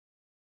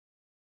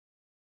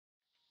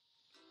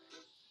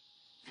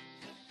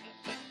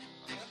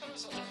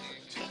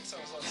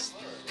song's a lot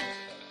slower.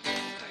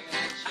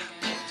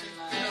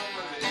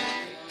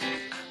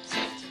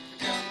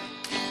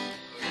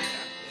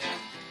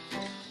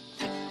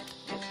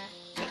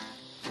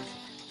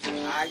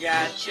 I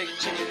got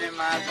chicken in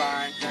my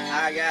barn.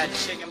 I got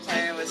chicken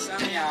playing with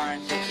some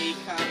yarn. He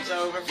comes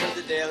over for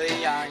the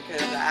daily yarn,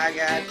 'cause I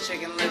got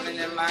chicken living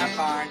in my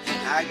barn.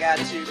 I got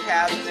 2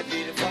 cows in a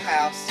beautiful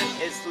house.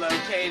 It's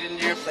located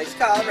near a place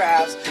called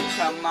Rouse.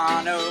 Come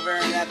on over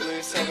in that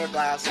blue silver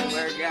blouse, and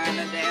we're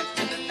gonna dance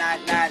to the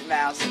night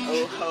mouse.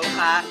 Oh ho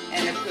ha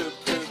and a poop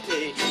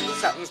pee.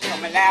 Something's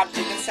coming out of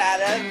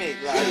inside of me,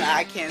 love.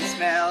 I can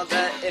smell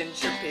the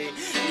entropy.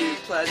 U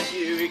plus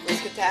U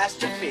equals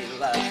catastrophe,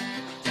 love.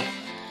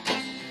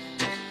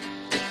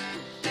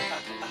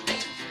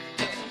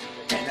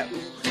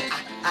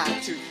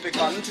 Toothpick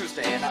on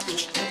Tuesday, and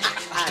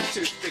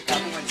toothpick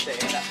on Wednesday,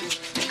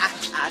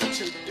 and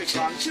toothpick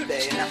on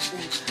Tuesday, and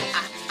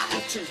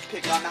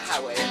toothpick on the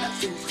highway, and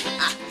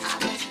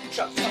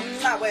truck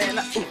on my way, and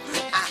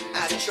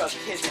truck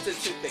hits the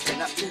toothpick,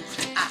 and I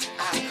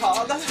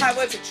call the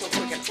highway patrol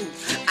quick, and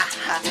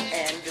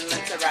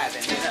ambulance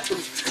arriving,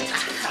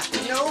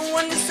 and no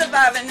one is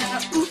surviving,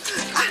 and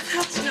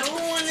no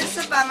one is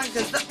surviving,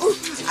 'cause the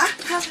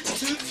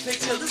toothpick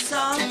till the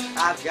song.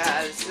 I've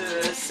got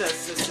a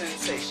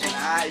sensation.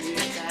 I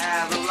used to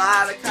have a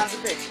lot of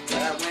constipation,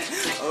 but I went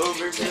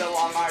over to the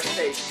Walmart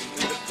station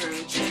with the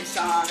prune juice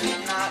on, and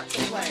I'm not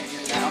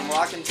complaining. Now I'm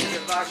walking to the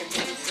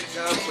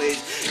sicko,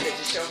 please. Could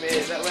you show me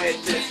the way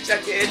to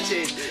Chuck E.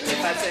 Cheese?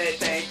 If I say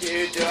thank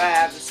you, do I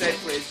have to say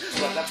please?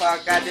 What the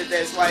fuck, I did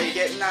this while you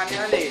getting on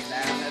your knees.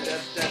 Now the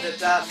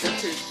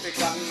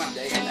toothpick on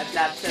Monday, and a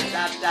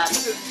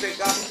toothpick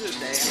on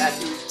Tuesday, and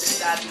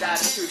a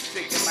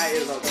toothpick in my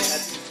earlobe, and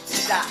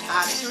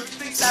a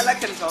toothpicks I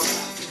like control.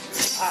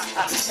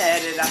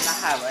 Headed on the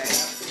highway.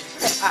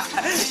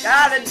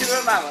 Gotta do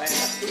it my way.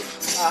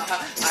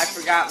 I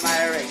forgot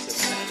my eraser.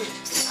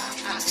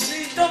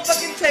 Please don't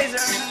fucking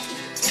taser.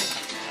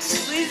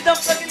 Please don't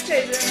fucking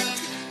taser.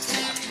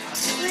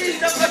 Please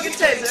don't fucking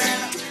taser.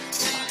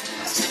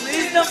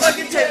 Please don't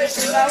fucking taser.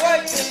 She's not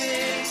working me.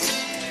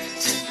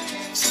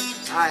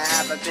 I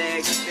have a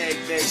big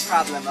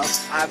problem.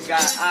 I've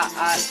got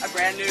a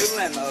brand new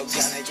limo.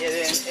 Gonna get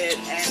in it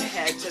and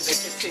head to the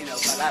casino.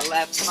 But I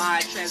left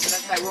my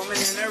transvestite woman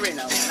in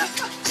Reno.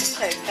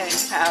 Hey,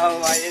 how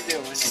are you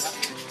doing?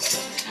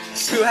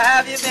 Who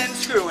have you been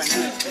screwing?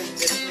 In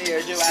this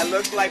mirror, do I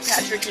look like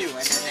Patrick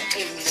Ewing?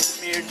 In this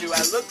mirror, do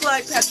I look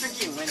like Patrick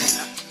Ewing?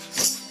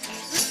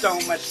 So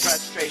much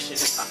frustration.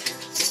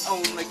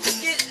 Only could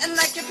get an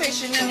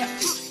occupation.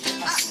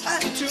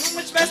 Too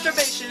much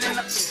masturbation.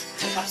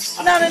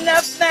 Not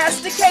enough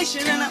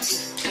mastication.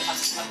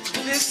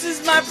 This is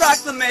my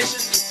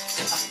proclamation.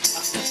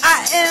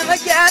 I am a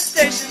gas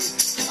station.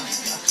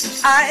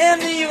 I am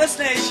the U.S.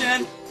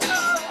 nation.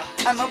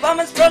 I'm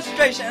Obama's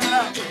frustration.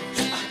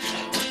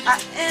 I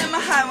am a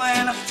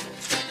highway.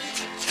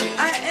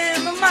 I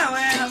am a my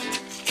way.